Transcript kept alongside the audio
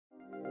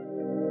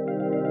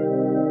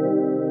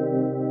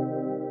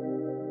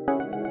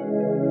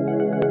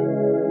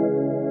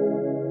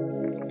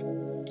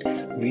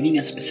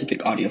a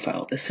specific audio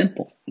file is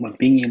simple, but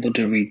being able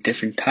to read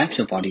different types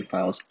of audio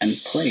files and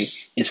play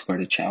is where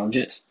the challenge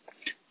is.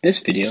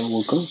 This video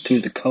will go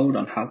through the code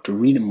on how to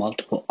read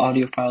multiple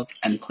audio files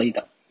and play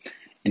them.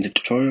 In the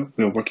tutorial,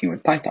 we are working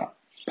with Python.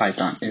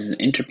 Python is an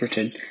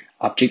interpreted,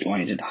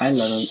 object-oriented,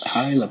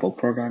 high-level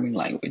programming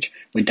language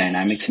with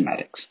dynamic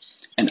semantics.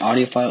 An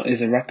audio file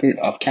is a record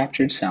of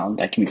captured sound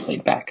that can be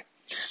played back.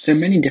 There are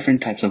many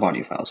different types of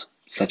audio files,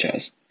 such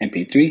as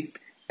MP3,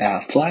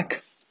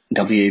 FLAC,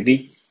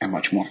 WAV, and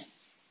much more.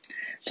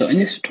 So in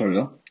this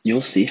tutorial,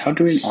 you'll see how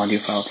to read an audio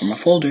file from a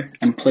folder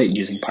and play it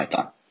using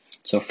Python.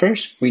 So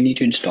first, we need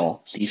to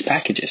install these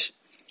packages.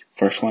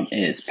 First one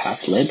is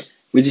pathlib,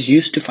 which is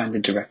used to find the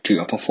directory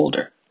of a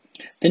folder.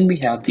 Then we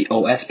have the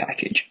OS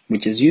package,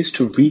 which is used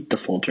to read the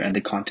folder and the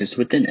contents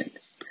within it.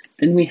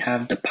 Then we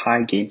have the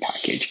pygame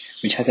package,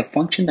 which has a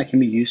function that can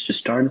be used to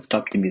start and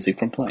stop the music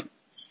from playing.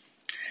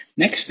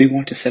 Next, we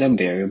want to set a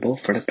variable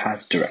for the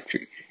path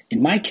directory.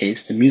 In my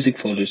case, the music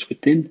folder is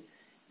within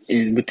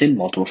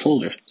multiple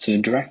folders, so the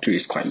directory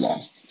is quite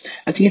long.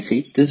 As you can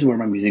see, this is where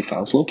my music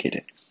file is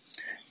located.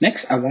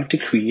 Next, I want to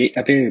create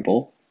a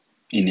variable,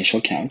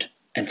 initial count,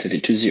 and set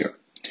it to 0.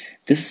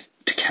 This is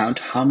to count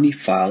how many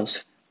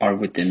files are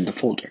within the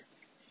folder.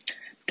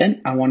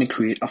 Then I want to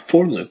create a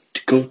for loop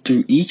to go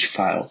through each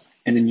file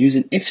and then use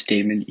an if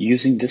statement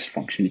using this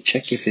function to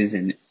check if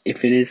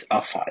it is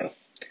a file.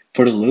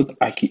 For the loop,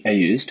 I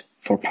used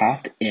for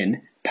path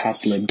in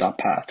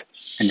pathlib.path,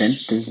 and then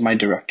this is my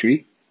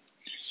directory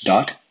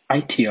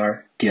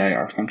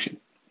 .itrdir function.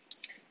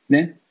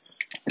 Then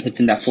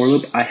within that for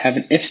loop, I have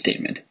an if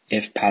statement.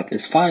 If path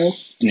is file,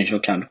 initial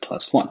count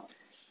plus 1.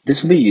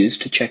 This will be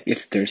used to check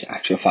if there's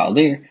actual file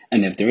there,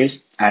 and if there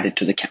is, add it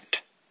to the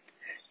count.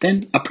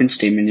 Then a print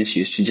statement is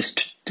used to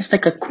just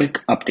like a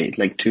quick update,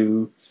 like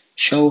to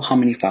show how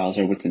many files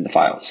are within the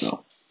file.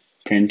 So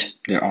print,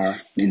 there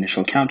are the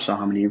initial count, so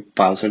how many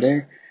files are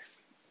there,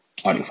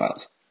 audio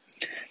files.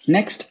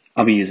 Next,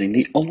 I'll be using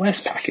the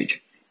OS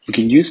package. We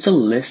can use the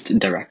list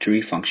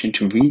directory function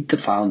to read the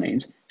file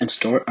names and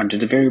store under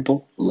the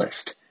variable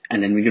list,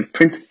 and then we can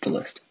print the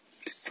list.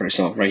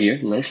 So right here,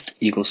 list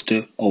equals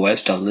to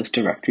os.list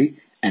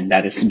directory, and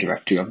that is the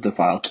directory of the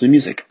file to the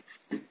music.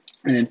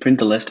 And then print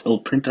the list, it will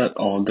print out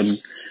all the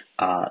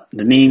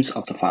names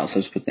of the files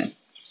that's within.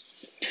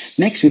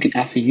 Next, we can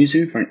ask the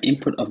user for an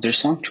input of their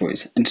song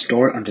choice and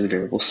store it under the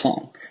variable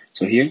song.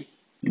 So here,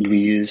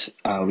 we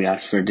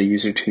ask for the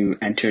user to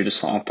enter the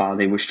song file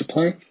they wish to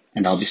play,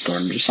 and that'll be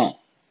stored under the song.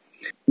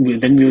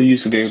 Then we'll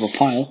use the variable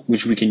file,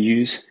 which we can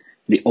use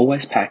the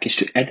OS package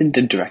to edit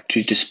the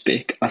directory to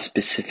pick a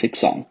specific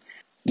song.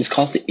 This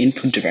calls the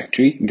input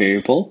directory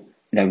variable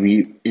that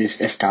is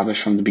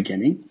established from the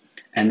beginning,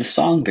 and the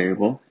song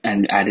variable,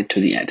 and add it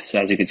to the end. So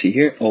as you can see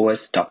here,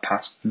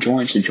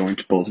 os.passJoin, to join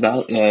both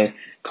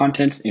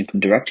contents, input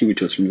directory,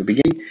 which was from the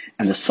beginning,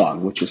 and the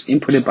song, which was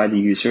inputted by the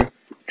user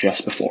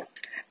just before.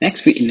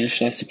 Next, we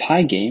initialize the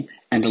pygame,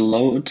 and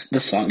load the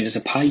song into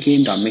the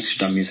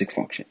pygame.mixer.music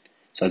function.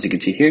 So as you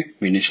can see here,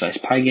 we initialize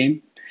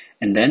pygame,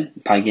 and then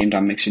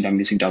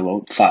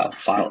pygame.mixer.music.load file.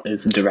 File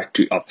is the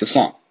directory of the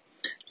song.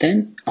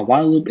 Then a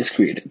while loop is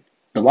created.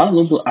 The while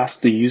loop will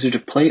ask the user to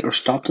play or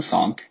stop the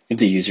song if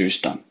the user is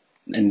done.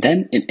 And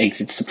then it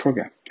exits the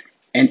program.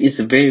 And it's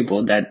a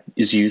variable that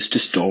is used to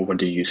store what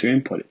the user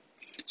inputted.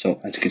 So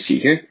as you can see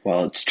here,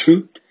 while it's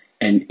true,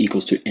 n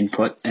equals to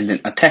input, and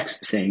then a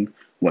text saying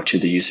what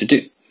should the user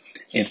do.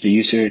 If the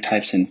user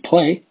types in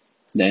play,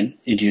 then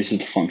it uses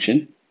the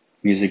function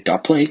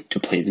music.play to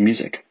play the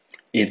music.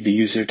 If the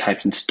user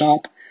types in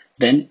stop,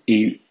 then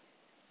it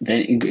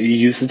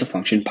uses the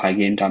function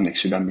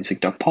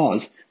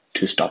pygame.mixer.music.pause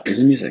to stop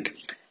the music.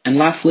 And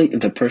lastly,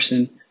 if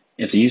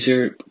the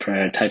user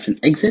types in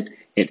exit,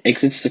 it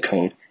exits the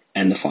code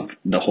and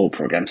the whole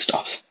program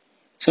stops.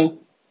 So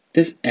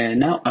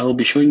now I will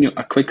be showing you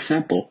a quick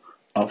sample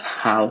of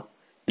how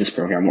this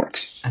program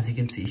works. As you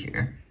can see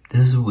here,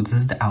 this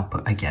is the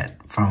output I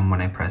get from when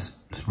I press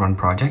run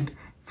project.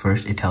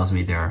 First, it tells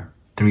me there are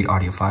 3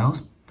 audio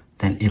files.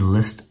 Then it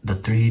lists the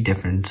 3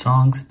 different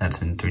songs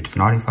that's in 3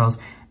 different audio files,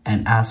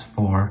 and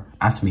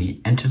asks me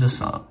enter the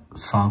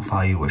song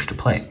file you wish to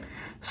play.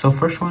 So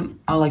first one,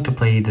 I like to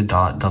play the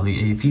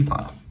 .wav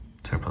file.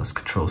 So I press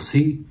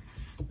Ctrl+C,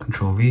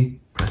 Ctrl+V,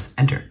 press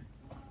enter.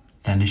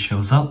 Then it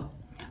shows up.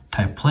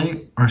 Type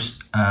play or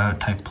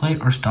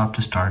stop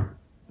to start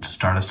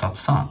or stop the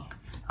song.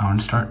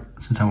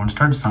 Since I want to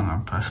start the song, I'll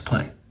press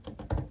play.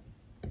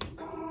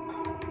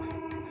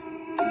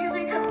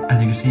 As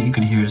you can see, you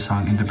can hear the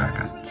song in the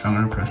background. So I'm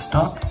going to press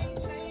stop.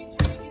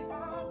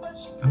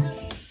 Oh,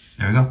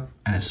 there we go,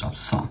 and it stops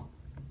the song.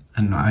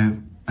 And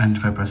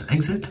if I press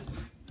exit,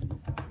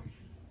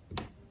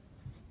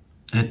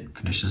 it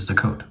finishes the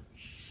code.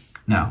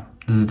 Now,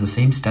 this is the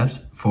same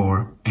steps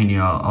for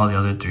all the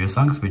other 3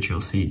 songs, which you'll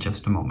see in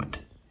just a moment.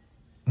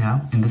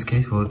 Now, in this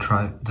case, we'll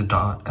try the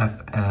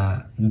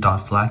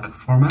 .FLAC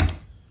format.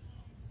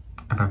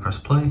 If I press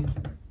play,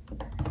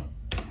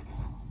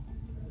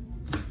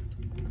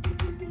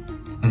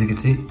 as you can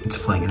see, it's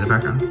playing in the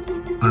background.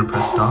 I'm gonna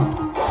press stop.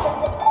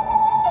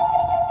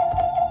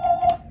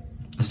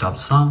 stops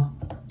the song.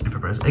 If I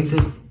press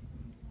exit,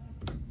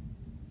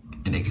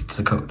 it exits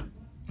the code.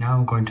 Now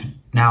I'm going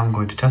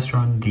to test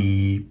run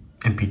the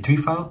MP3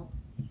 file.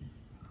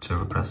 So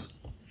I press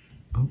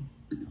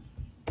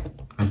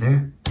right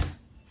there.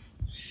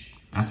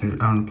 After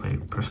I want to play,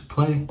 press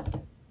play,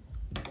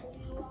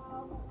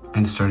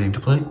 and it's starting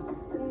to play.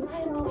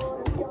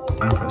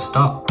 I press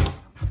stop,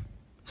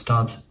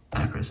 stops,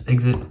 and I press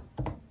exit,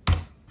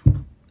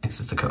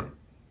 exits the code.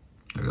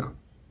 There we go.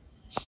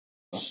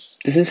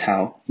 This is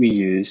how we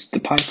use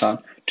the Python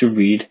to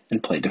read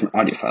and play different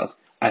audio files.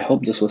 I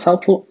hope this was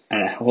helpful,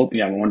 and I hope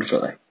you have a wonderful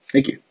day.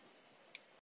 Thank you.